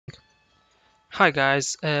Hi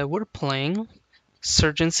guys, we're playing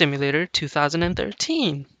Surgeon Simulator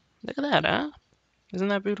 2013. Look at that, huh? Isn't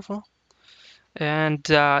that beautiful? And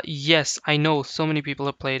yes, I know so many people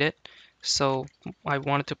have played it, so I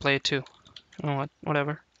wanted to play it too. You know what?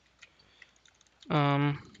 Whatever.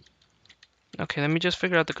 Um, okay, let me just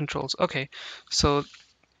figure out the controls. Okay, so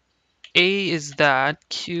A is that,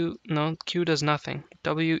 Q, no, Q does nothing.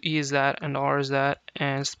 W, E is that, and R is that,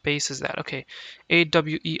 and space is that. Okay, A,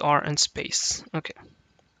 W, E, R, and space. Okay.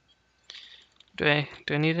 Do I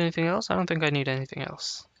need anything else? I don't think I need anything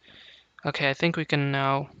else. Okay, I think we can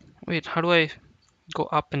now... Wait, how do I go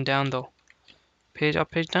up and down though? Page up,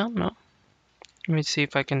 page down? No. Let me see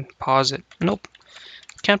if I can pause it. Nope,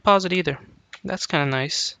 can't pause it either. That's kind of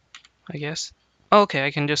nice, I guess. Okay, I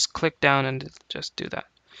can just click down and just do that.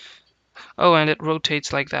 Oh, and it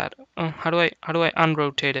rotates like that. Oh, how do I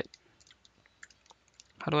unrotate it?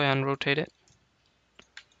 How do I unrotate it?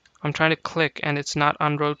 I'm trying to click and it's not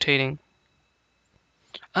unrotating.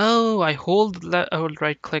 Oh, I hold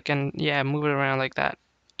right click and yeah, move it around like that.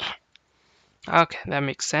 Okay, that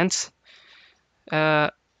makes sense.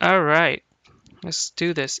 Uh, all right. Let's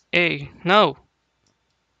do this. No.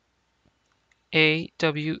 A,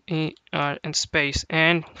 W, E, R, and space,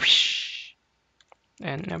 and whoosh,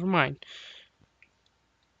 and never mind.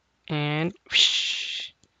 And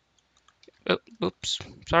whoosh. Oh, oops.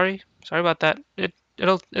 Sorry about that.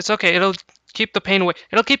 It's okay. It'll keep the pain away.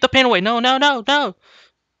 It'll keep the pain away. No, no, no, no.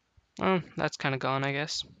 That's kind of gone, I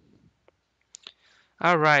guess.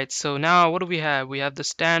 All right. So now what do we have? We have the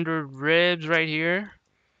standard ribs right here.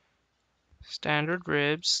 Standard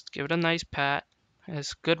ribs. Give it a nice pat.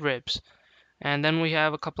 It's good ribs. And then we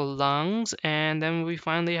have a couple lungs, and then we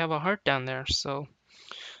finally have a heart down there. So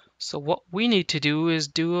what we need to do is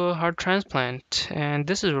do a heart transplant, and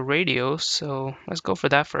this is a radio, so let's go for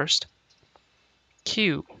that first.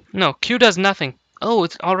 Q. No, Q does nothing. Oh,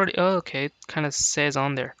 it's already. Oh, okay, it kind of says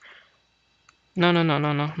on there. No, no, no,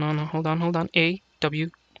 no, no, no, no. Hold on. A,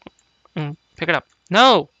 W. Pick it up.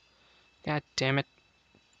 No! God damn it.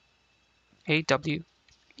 A, W.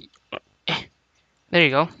 There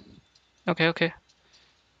you go. Okay, okay.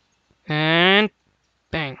 And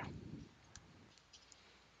bang.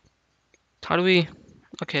 How do we.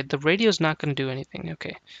 Okay, the radio's not going to do anything.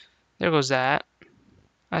 Okay, there goes that.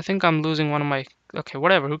 I think I'm losing one of my. Okay,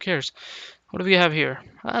 whatever, who cares? What do we have here?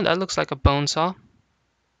 Ah, that looks like a bone saw.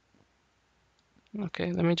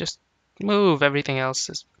 Okay, let me just move everything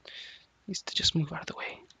else. Needs to just move out of the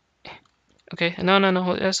way. Okay, no, no,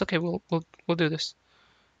 no, that's okay. We'll do this.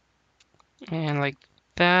 And like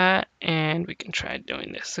that, and we can try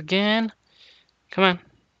doing this again. Come on.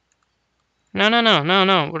 No, no, no, no,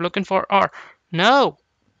 no. We're looking for R. No!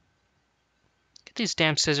 Get these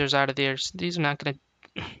damn scissors out of there. These are not gonna.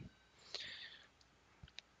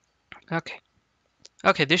 Okay.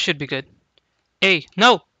 Okay, this should be good. A.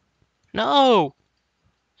 No! No!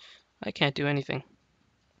 I can't do anything.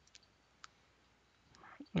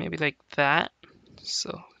 Maybe like that.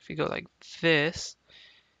 So if you go like this,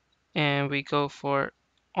 and we go for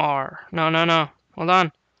R. No, no, no. Hold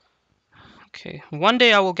on. Okay. One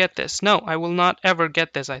day I will get this. No, I will not ever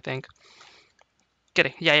get this, I think. Get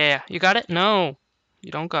it. Yeah, yeah, yeah. You got it? No.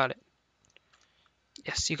 You don't got it.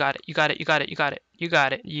 Yes, you got it. You got it. You got it. You got it. You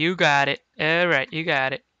got it. You got it. All right, you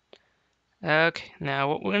got it. Okay. Now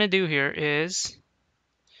what we're going to do here is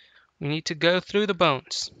we need to go through the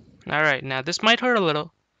bones. All right. Now this might hurt a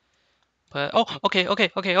little, but oh, okay,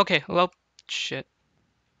 okay, okay, okay. Well, shit.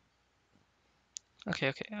 Okay,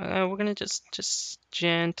 okay. We're gonna just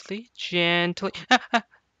gently, gently.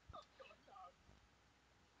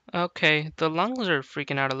 Okay, the lungs are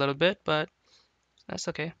freaking out a little bit, but that's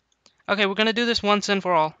okay. Okay, we're gonna do this once and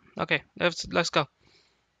for all. Okay, let's go.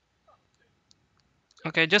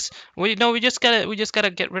 Okay, we just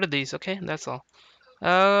gotta get rid of these. Okay, that's all.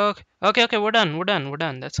 Okay, okay, okay. We're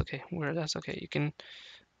done. That's okay. That's okay. You can.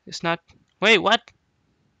 It's not. Wait, what?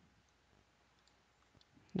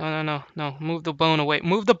 No, no, no, no. Move the bone away.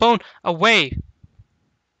 Move the bone away.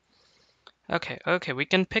 Okay, okay. We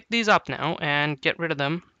can pick these up now and get rid of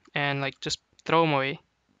them and like just throw them away.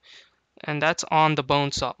 And that's on the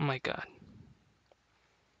bone saw. Oh my god.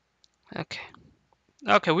 Okay.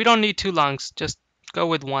 Okay, we don't need two lungs. Just go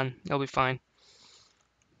with one. It'll be fine.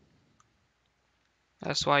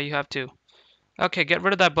 That's why you have two. Okay, get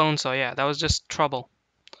rid of that bone saw. Yeah, that was just trouble.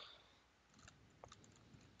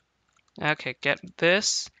 Okay, get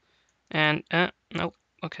this. And, nope.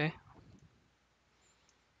 Okay.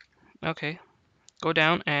 Okay. Go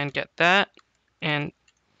down and get that. And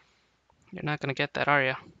you're not gonna get that, are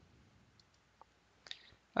you?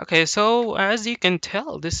 Okay, so as you can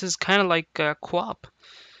tell, this is kind of like co-op.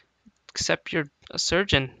 except you're a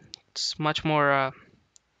surgeon. It's much more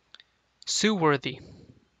sue-worthy.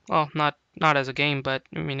 Well, not as a game, but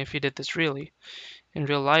I mean, if you did this really in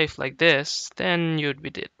real life like this, then you'd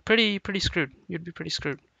be pretty screwed. You'd be pretty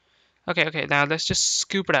screwed. Okay, okay. Now let's just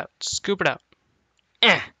scoop it out. Scoop it out.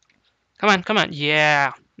 Eh. Come on, come on.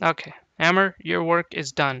 Yeah. Okay. Hammer, your work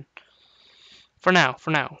is done. For now,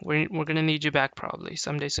 for now. We're gonna need you back probably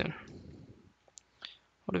someday soon.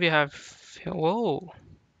 What do we have? Whoa.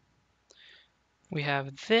 We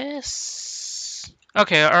have this.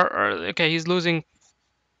 Okay, okay, he's losing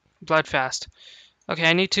blood fast. Okay,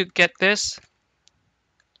 I need to get this.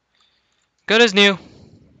 Good as new.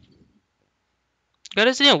 Good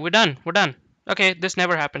as new. We're done. We're done. Okay, this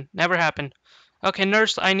never happened. Never happened. Okay,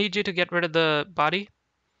 nurse, I need you to get rid of the body,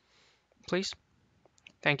 please.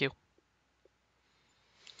 Thank you.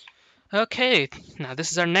 Okay, now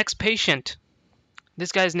this is our next patient.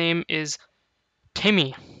 This guy's name is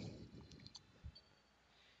Timmy.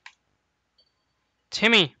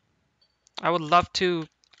 Timmy, I would love to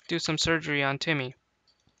do some surgery on Timmy,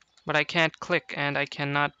 but I can't click and I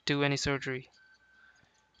cannot do any surgery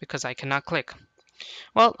because I cannot click.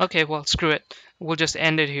 Well, okay, well, screw it. We'll just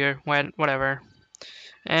end it here, whatever.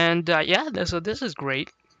 And yeah, so this is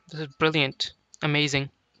great. This is brilliant, amazing.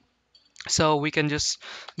 So we can just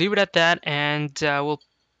leave it at that, and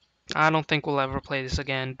I don't think we'll ever play this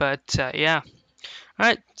again, but yeah. All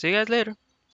right, see you guys later.